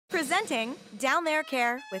Presenting Down There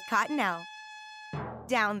Care with Cottonelle.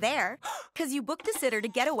 Down there, because you booked a sitter to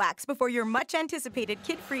get a wax before your much-anticipated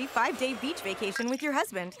kid-free 5-day beach vacation with your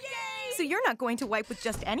husband. Yay! So you're not going to wipe with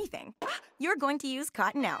just anything. You're going to use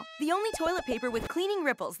Cottonelle, the only toilet paper with cleaning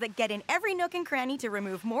ripples that get in every nook and cranny to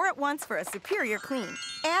remove more at once for a superior clean.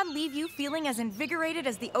 And leave you feeling as invigorated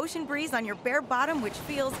as the ocean breeze on your bare bottom, which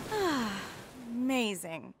feels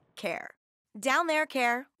amazing care. Down There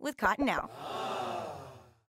Care with Cottonelle.